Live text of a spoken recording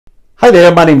Hi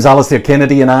there, my name's Alasdair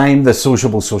Kennedy and I'm the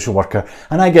Sociable Social Worker,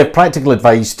 and I give practical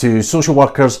advice to social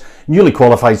workers, newly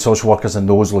qualified social workers and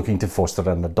those looking to foster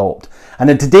and adopt. And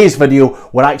in today's video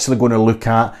we're actually going to look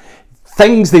at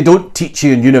things they don't teach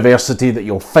you in university that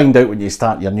you'll find out when you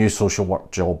start your new social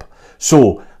work job.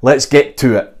 So let's get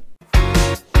to it.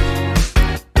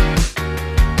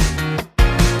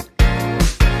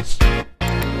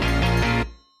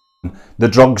 The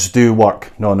drugs do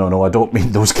work. No, I don't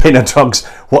mean those kind of drugs.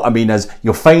 What I mean is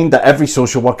you'll find that every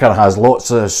social worker has lots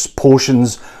of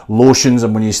potions, lotions,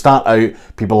 and when you start out,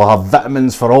 people will have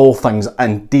vitamins for all things.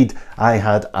 Indeed, I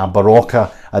had a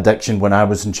Barocca addiction when I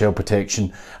was in child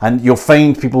protection, and you'll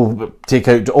find people take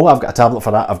out, oh, I've got a tablet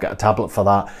for that, I've got a tablet for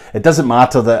that. It doesn't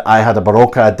matter that I had a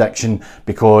Barocca addiction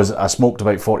because I smoked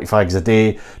about 40 fags a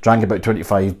day, drank about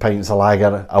 25 pints of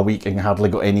lager a week and hardly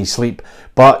got any sleep.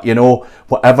 But you know,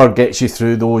 whatever gets you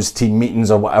through those team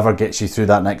meetings or whatever gets you through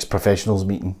that next professionals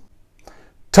meeting.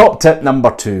 Top tip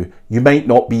number 2, you might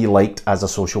not be liked as a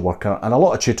social worker, and a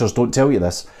lot of tutors don't tell you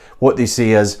this. What they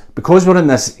say is, because we're in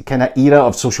this kind of era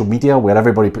of social media where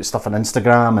everybody puts stuff on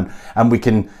Instagram and we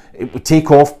can take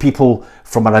off people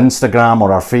from our Instagram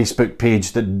or our Facebook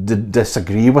page that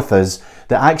disagree with us,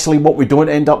 that actually what we don't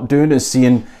end up doing is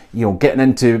seeing, you know, getting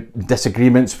into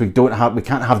disagreements. We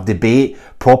can't have debate,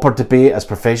 proper debate as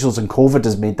professionals, and COVID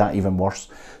has made that even worse.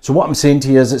 So what I'm saying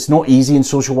to you is it's not easy in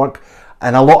social work.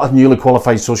 And a lot of newly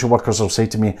qualified social workers will say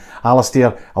to me,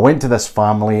 Alasdair, I went to this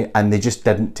family and they just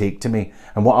didn't take to me.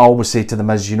 And what I always say to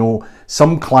them is, you know,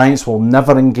 some clients will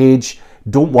never engage.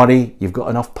 Don't worry, you've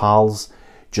got enough pals.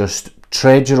 Just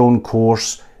tread your own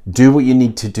course, do what you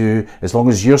need to do. As long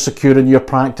as you're secure in your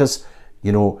practice,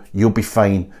 you know, you'll be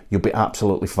fine. You'll be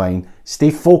absolutely fine.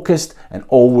 Stay focused and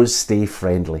always stay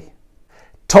friendly.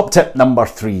 Top tip number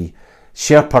 3.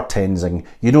 Sherpa tensing.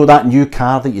 You know that new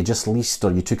car that you just leased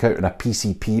or you took out on a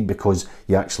PCP because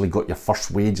you actually got your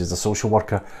first wage as a social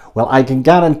worker? Well, I can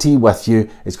guarantee with you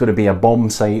it's going to be a bomb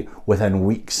site within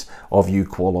weeks of you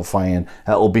qualifying.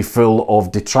 It'll be full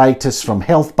of detritus from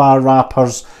health bar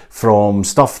wrappers, from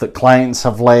stuff that clients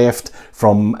have left,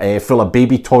 from full of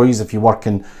baby toys if you work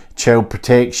in child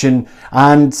protection,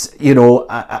 and you know,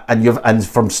 and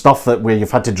from stuff that where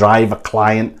you've had to drive a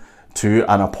client to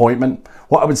an appointment.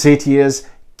 What I would say to you is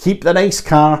keep the nice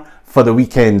car for the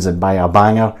weekends and buy a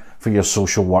banger for your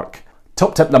social work.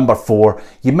 Top tip number 4,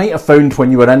 you might have found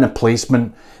when you were in a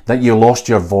placement that you lost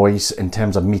your voice in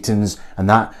terms of meetings and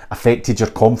that affected your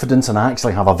confidence, and I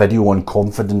actually have a video on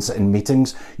confidence in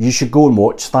meetings. You should go and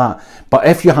watch that. But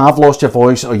if you have lost your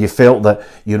voice or you felt that,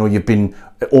 you know, you've been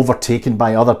overtaken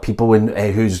by other people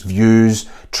whose views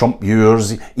trump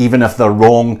yours, even if they're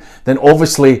wrong, then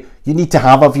obviously you need to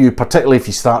have a view, particularly if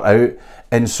you start out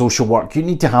in social work. You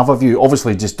need to have a view.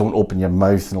 Obviously, just don't open your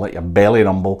mouth and let your belly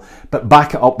rumble, but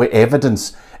back it up with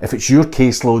evidence. If it's your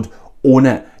caseload, own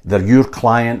it. They're your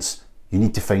clients. You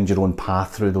need to find your own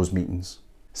path through those meetings.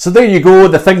 So there you go,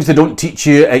 the things they don't teach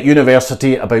you at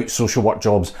university about social work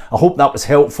jobs. I hope that was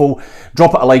helpful.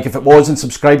 Drop it a like if it was and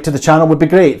subscribe to the channel would be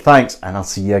great. Thanks, and I'll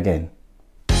see you again.